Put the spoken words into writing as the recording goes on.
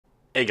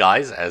Hey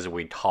guys, as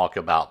we talk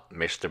about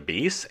Mr.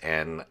 Beast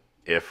and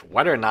if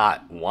whether or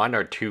not one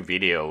or two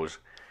videos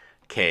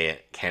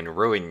can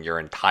ruin your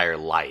entire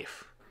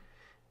life.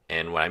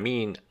 And when I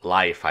mean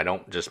life, I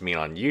don't just mean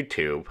on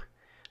YouTube.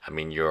 I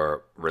mean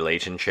your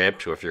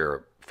relationships with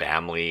your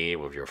family,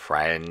 with your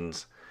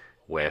friends,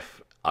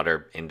 with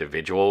other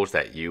individuals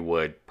that you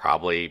would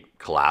probably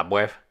collab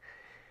with.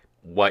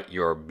 What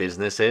your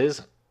business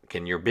is,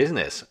 can your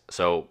business.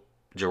 So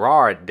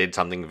Jirard did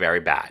something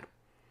very bad.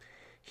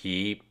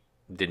 He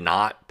did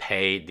not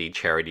pay the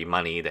charity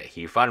money that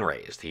he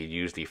fundraised. He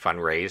used the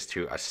fundraise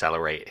to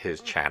accelerate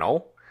his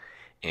channel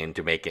and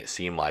to make it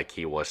seem like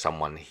he was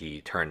someone he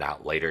turned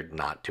out later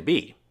not to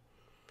be.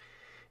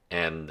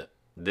 And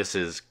this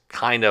is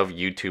kind of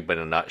YouTube in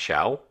a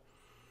nutshell.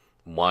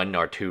 One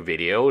or two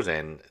videos,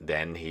 and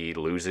then he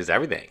loses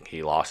everything.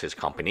 He lost his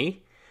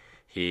company.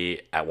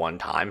 He, at one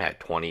time, had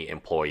 20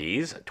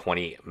 employees,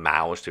 20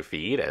 mouths to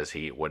feed, as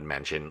he would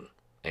mention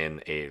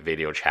in a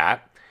video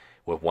chat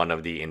with one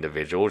of the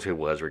individuals who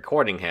was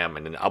recording him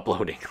and then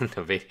uploading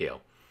the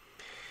video.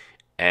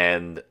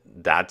 And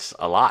that's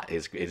a lot.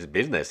 His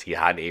business, he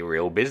had a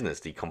real business.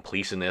 The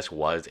Completionist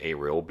was a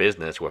real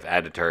business with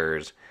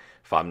editors,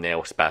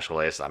 thumbnail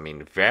specialists. I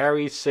mean,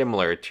 very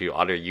similar to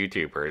other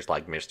YouTubers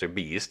like Mr.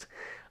 Beast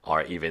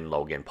or even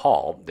Logan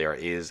Paul. There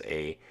is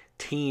a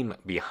team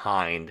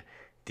behind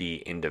the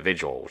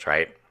individuals,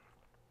 right?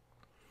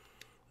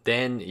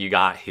 Then you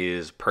got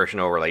his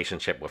personal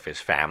relationship with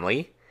his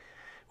family,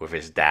 with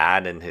his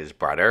dad and his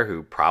brother,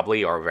 who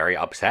probably are very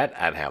upset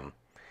at him.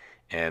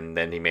 And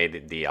then he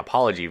made the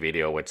apology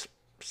video, which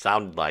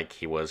sounded like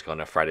he was going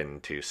to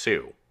threaten to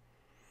sue,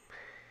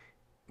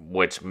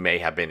 which may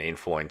have been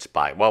influenced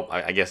by, well,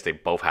 I guess they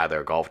both had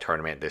their golf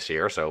tournament this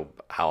year, so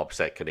how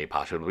upset could they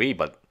possibly be?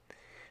 But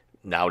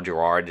now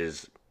Jirard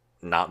is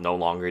no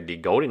longer the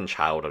golden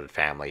child of the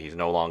family. He's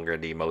no longer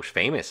the most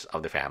famous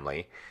of the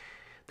family.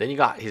 Then you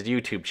got his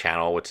YouTube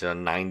channel, which is a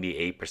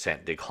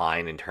 98%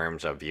 decline in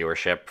terms of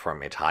viewership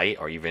from its height,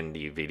 or even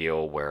the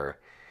video where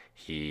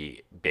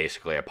he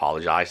basically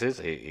apologizes.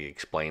 He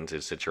explains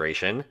his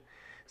situation.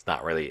 It's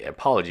not really an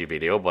apology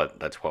video, but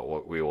that's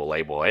what we will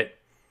label it.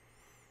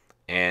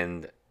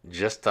 And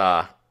just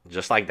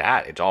like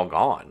that, it's all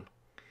gone.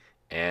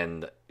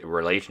 And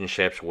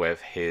relationships with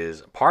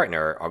his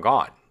partner are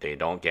gone. They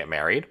don't get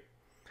married.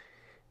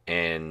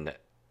 And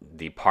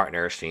the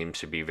partner seems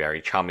to be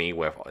very chummy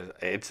with,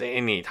 it's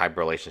any type of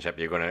relationship,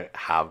 you're going to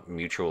have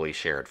mutually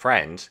shared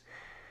friends.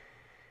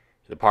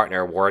 The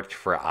partner worked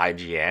for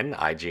IGN.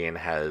 IGN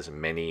has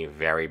many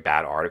very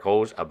bad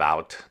articles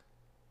about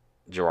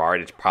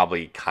Jirard. It's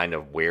probably kind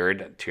of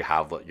weird to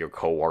have your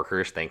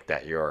coworkers think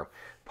that your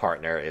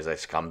partner is a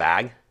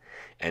scumbag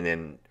and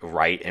then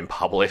write and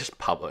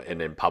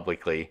and then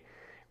publicly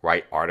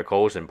write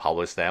articles and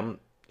publish them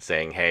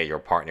saying, hey, your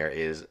partner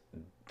is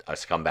a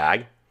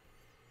scumbag.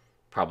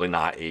 Probably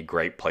not a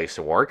great place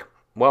to work.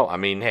 Well, I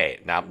mean, hey,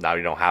 now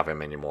you don't have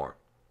him anymore.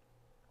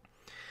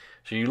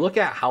 So you look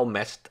at how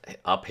messed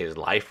up his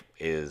life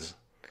is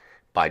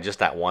by just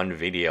that one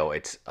video.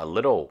 It's a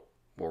little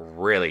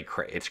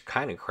it's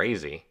kind of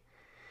crazy.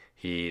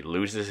 He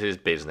loses his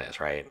business,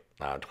 right?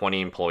 20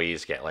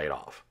 employees get laid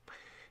off.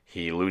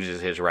 He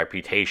loses his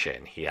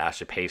reputation. He has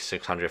to pay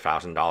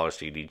 $600,000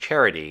 to the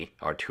charity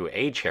or to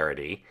a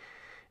charity.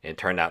 It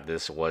turned out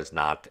this was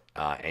not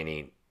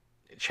any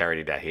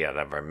charity that he had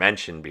ever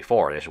mentioned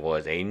before. This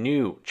was a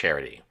new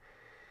charity.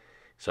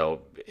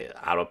 So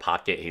out of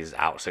pocket, he's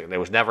out. So it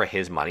was never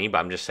his money, but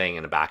I'm just saying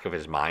in the back of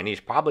his mind, he's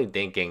probably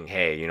thinking,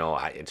 hey,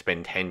 it's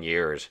been 10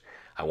 years.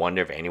 I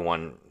wonder if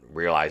anyone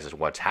realizes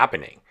what's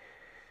happening.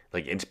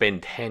 Like, it's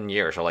been 10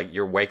 years. So, like,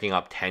 you're waking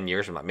up 10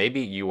 years from that.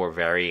 Maybe you were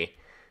very,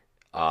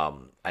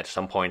 at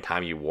some point in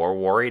time, you were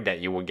worried that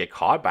you would get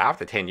caught, but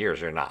after 10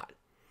 years, you're not.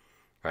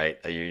 Right?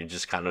 You're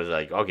just kind of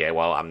like, okay,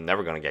 well, I'm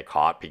never going to get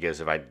caught because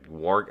if I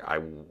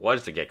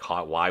was to get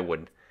caught,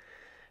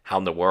 how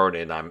in the world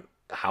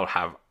how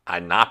have I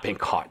not been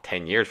caught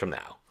 10 years from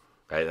now?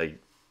 Right?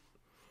 Like,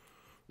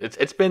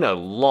 it's been a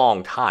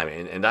long time,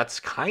 and that's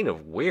kind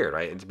of weird,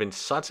 right? It's been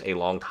such a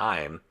long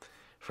time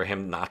for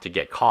him not to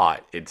get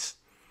caught. It's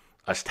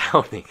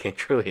astounding. It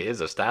truly is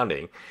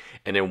astounding.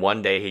 And then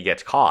one day he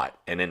gets caught,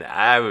 and then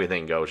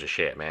everything goes to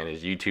shit, man.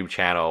 His YouTube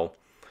channel,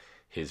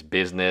 his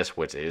business,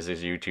 which is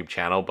his YouTube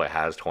channel, but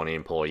has 20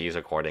 employees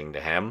according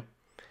to him,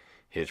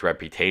 his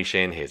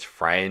reputation, his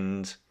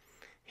friends,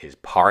 his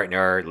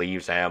partner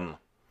leaves him.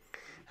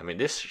 I mean,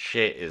 this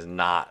shit is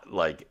not,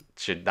 like,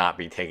 should not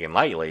be taken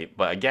lightly,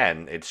 but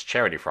again, it's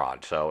charity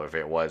fraud. So if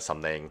it was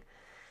something,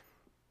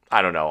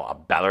 I don't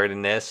know, better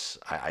than this,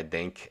 I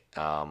think,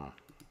 or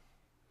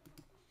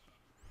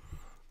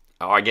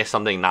I guess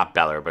something not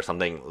better, but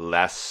something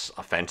less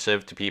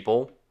offensive to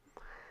people,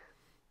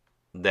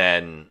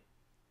 then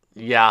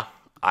yeah,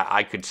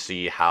 I could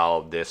see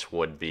how this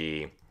would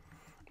be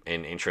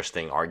an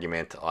interesting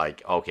argument.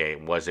 Like, okay,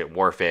 was it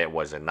worth it?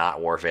 Was it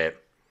not worth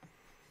it?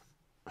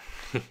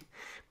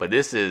 But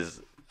this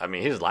is, I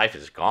mean, his life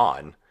is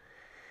gone.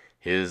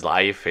 his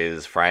life,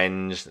 his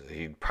friends.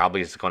 He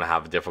probably is going to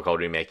have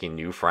difficulty making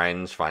new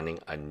friends, finding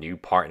a new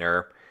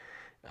partner,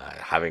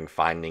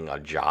 finding a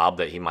job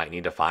that he might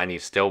need to find.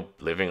 He's still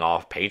living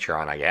off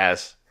Patreon, I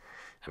guess.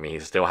 I mean,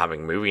 he's still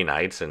having movie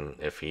nights, and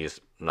if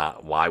he's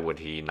not, why would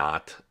he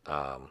not?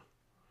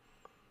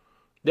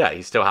 Yeah,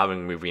 he's still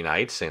having movie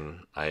nights,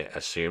 and I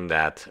assume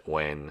that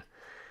when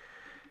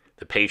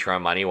the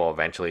Patreon money will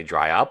eventually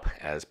dry up,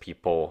 as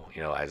people,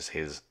 as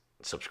his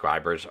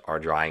subscribers are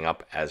drying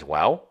up as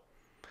well.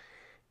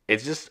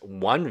 It's just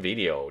one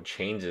video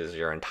changes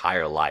your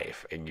entire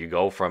life, and you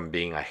go from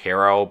being a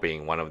hero,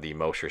 being one of the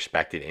most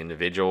respected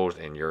individuals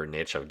in your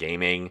niche of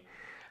gaming,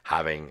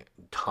 having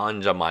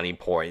tons of money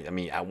pouring. I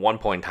mean, at one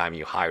point in time,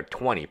 you hired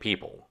 20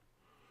 people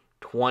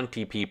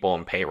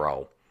in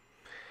payroll.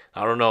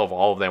 I don't know if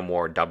all of them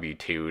were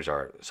W-2s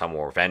or some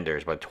were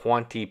vendors, but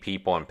 20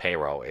 people in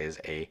payroll is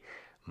a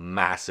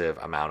massive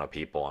amount of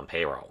people on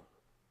payroll.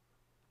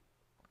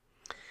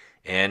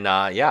 And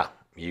yeah,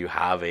 you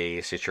have a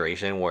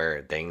situation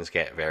where things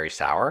get very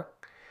sour.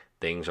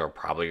 Things are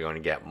probably going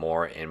to get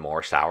more and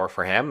more sour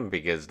for him,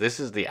 because this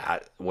is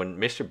when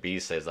Mr.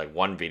 Beast says like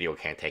one video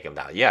can't take him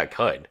down. Yeah, it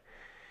could.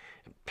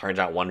 Turns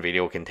out one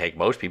video can take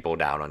most people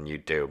down on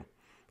YouTube,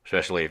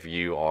 especially if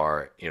you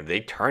are, they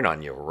turn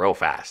on you real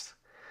fast.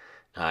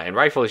 And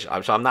rightfully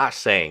so. I'm not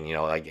saying,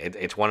 like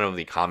it's one of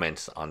the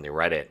comments on the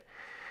Reddit.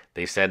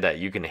 They said that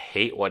you can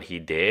hate what he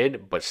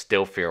did, but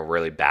still feel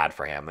really bad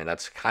for him. And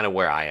that's kind of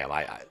where I am.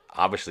 I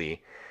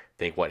obviously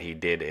think what he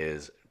did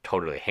is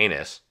totally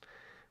heinous,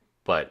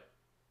 but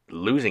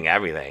losing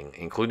everything,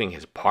 including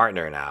his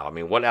partner now. I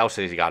mean, what else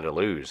has he got to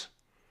lose?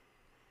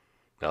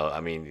 No, I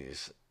mean,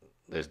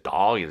 this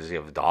dog, does he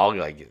have a dog?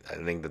 Like, I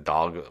think the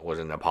dog was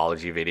an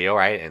apology video,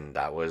 right? And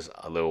that was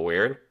a little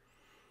weird.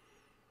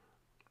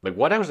 Like,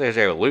 what else is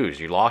there to lose?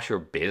 You lost your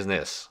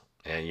business,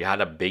 and you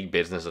had a big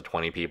business of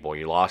 20 people.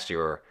 You lost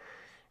your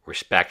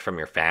respect from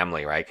your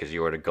family, right? Because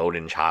you were the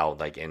golden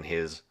child. Like, in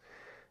his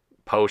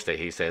post that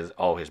he says,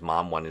 oh, his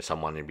mom wanted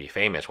someone to be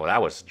famous. Well,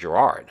 that was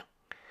Jirard.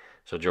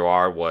 So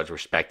Jirard was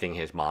respecting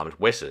his mom's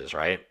wishes,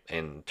 right?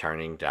 And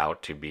turning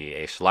out to be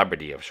a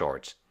celebrity of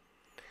sorts.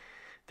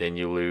 Then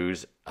you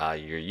lose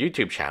your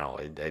YouTube channel.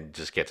 It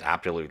just gets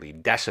absolutely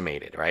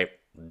decimated, right?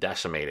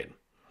 Decimated.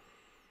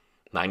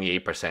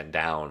 98%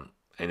 down.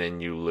 And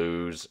then you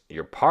lose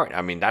your partner.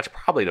 I mean, that's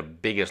probably the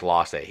biggest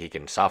loss that he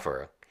can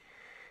suffer.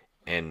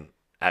 And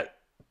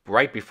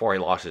right before he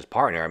lost his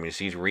partner, I mean,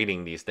 he's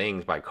reading these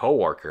things by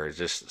coworkers,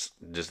 just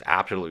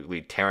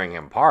absolutely tearing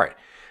him apart.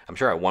 I'm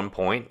sure at one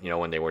point,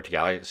 when they were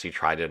together, she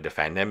tried to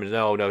defend him.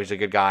 No, he's a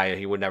good guy.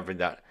 He would never do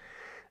that.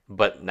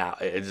 But now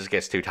it just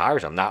gets too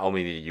tiresome. Not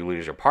only did you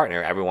lose your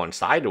partner, everyone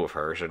sided with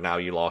her. So now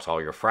you lost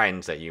all your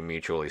friends that you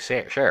mutually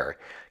share.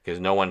 Because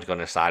no one's going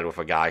to side with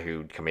a guy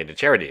who committed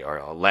charity or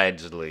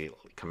allegedly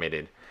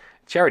committed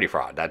charity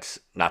fraud. That's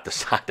not the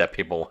side that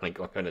people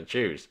going to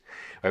choose.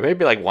 Or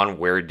maybe like one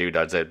weird dude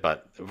does it,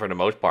 but for the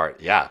most part,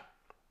 yeah.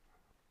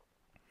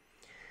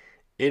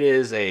 It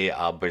is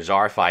a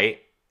bizarre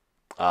fight.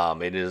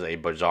 It is a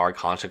bizarre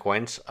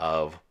consequence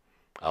of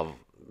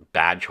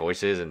bad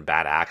choices and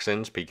bad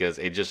actions, because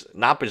it just,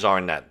 not bizarre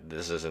in that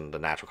this isn't the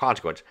natural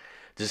consequence,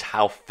 just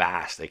how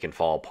fast they can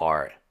fall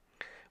apart.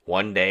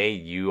 One day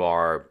you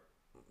are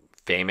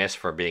famous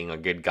for being a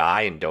good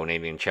guy and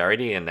donating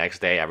charity, and the next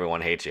day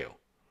everyone hates you.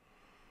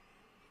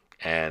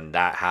 And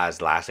that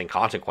has lasting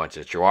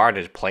consequences. Jirard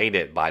has played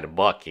it by the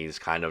book. He's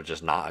kind of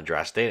just not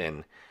addressed it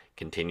and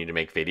continued to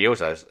make videos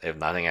as if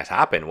nothing has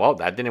happened. Well,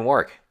 that didn't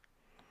work.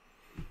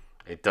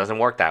 It doesn't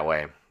work that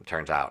way, it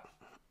turns out.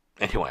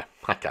 Anyway,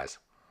 guys.